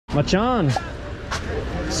Machan,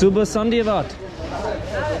 Suba Sandhyavat.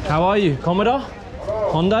 How are you? Commodore?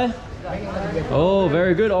 Hyundai? Oh,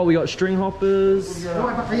 very good. Oh, we got string hoppers,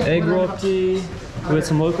 egg roti. We got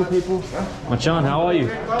some local people. Machan, how are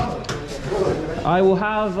you? I will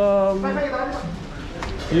have,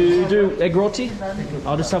 you do egg roti?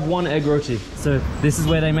 I'll just have one egg roti. So this is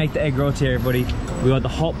where they make the egg roti, everybody. We got the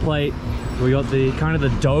hot plate. We got the kind of the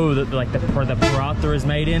dough that like the paratha is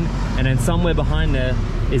made in, and then somewhere behind there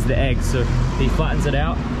is the egg. So he flattens it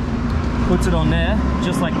out, puts it on there,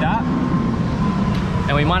 just like that.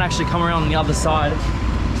 And we might actually come around on the other side.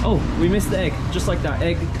 Oh, we missed the egg, just like that.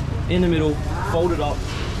 Egg in the middle, folded up.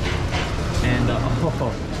 And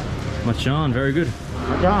Machan, very good.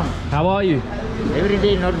 Machan, how are you? Every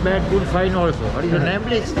day not bad, good, fine also. What is your name,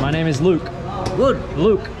 please? My name is Luke. Good.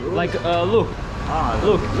 Luke, like Luke. Ah,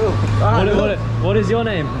 Luke. What is your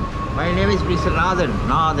name? My name is Mr. Nathan.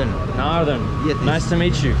 Nathan. Yes. Nice to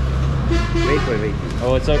meet you. Wait.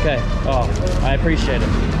 Oh, it's okay. Oh, I appreciate it.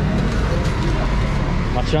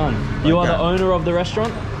 Machan, you are the owner of the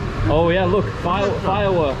restaurant? Oh yeah, look,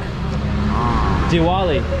 firework.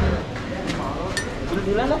 Diwali.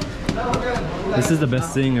 This is the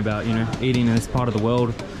best thing about, you know, eating in this part of the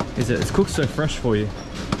world, is that it's cooked so fresh for you.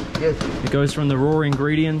 Yes. It goes from the raw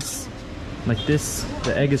ingredients, like this,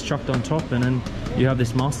 the egg is chucked on top, and then you have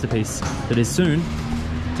this masterpiece that is soon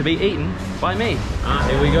to be eaten by me.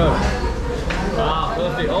 Here we go.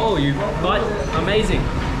 Perfect. Oh, you bite, amazing.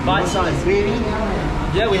 Bite size. Gravy?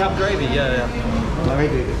 Yeah, we have gravy, yeah.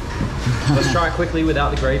 Let's try it quickly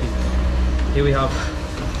without the gravy. Here we have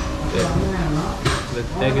the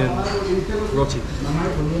egg and roti.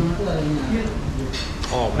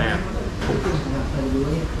 Oh man.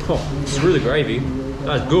 Oh, it's really gravy.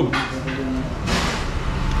 That's good.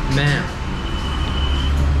 Man.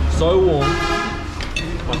 So warm.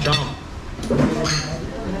 Machan.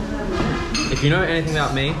 If you know anything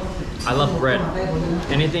about me, I love bread.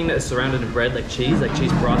 Anything that's surrounded in bread, like cheese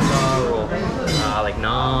paratha, or like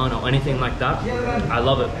naan, or anything like that, I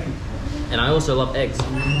love it. And I also love eggs.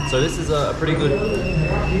 So this is a pretty good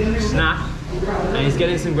snack. And he's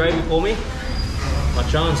getting some gravy for me.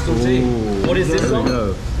 Machan, still tea. What is this one?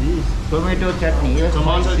 This tomato chutney. Yes,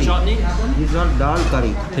 Tomato chutney? This one dal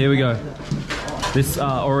curry. Here we go. This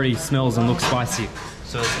already smells and looks spicy.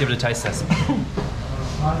 So let's give it a taste test.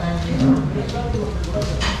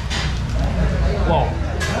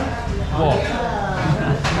 Whoa.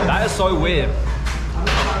 That is so weird.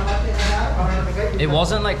 It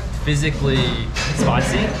wasn't like physically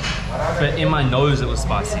spicy, but in my nose it was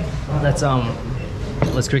spicy.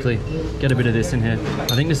 Let's quickly get a bit of this in here.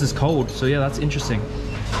 I think this is cold, so yeah, that's interesting.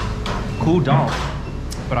 Cool dal,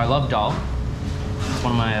 but I love dal. It's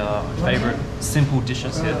one of my favorite simple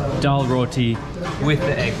dishes here. Dal roti with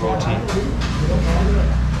the egg roti.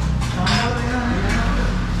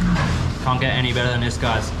 Can't get any better than this,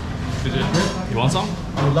 guys. You want some?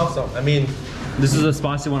 I would love some. I mean, this is a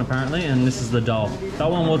spicy one apparently, and this is the dal. That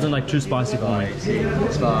one wasn't like too spicy for me.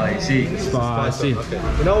 spicy. Okay.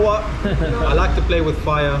 You know what? I like to play with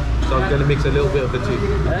fire, so I'm gonna mix a little bit of the two.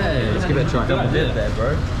 Hey, let's give it a try. Double dip there,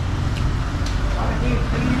 bro.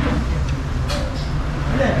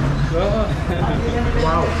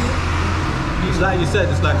 Wow. It's like you said,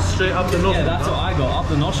 it's like straight up the nostrils. Yeah, that's what I got, up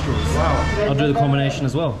the nostrils. Wow. I'll do the combination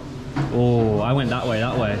as well. Oh, I went that way.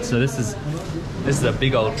 So this is a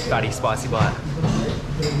big old fatty spicy bite.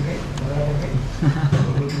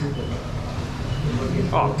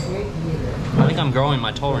 Oh, I think I'm growing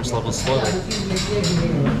my tolerance levels slowly.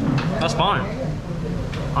 That's fine.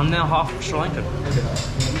 I'm now half Sri Lankan.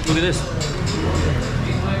 Look at this.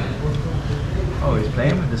 Oh, he's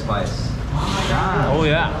playing with the spice. Oh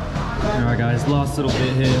yeah. All right, guys. Last little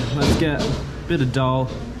bit here. Let's get a bit of dal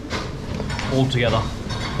all together.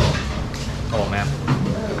 Oh man,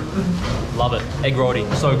 love it. Egg roti,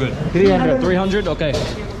 so good. 300. 300? Okay.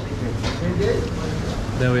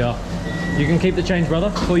 There we are. You can keep the change, brother,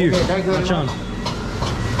 for you. Okay, thank you very Machan.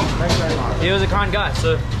 much. He was a kind guy,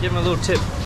 so give him a little tip.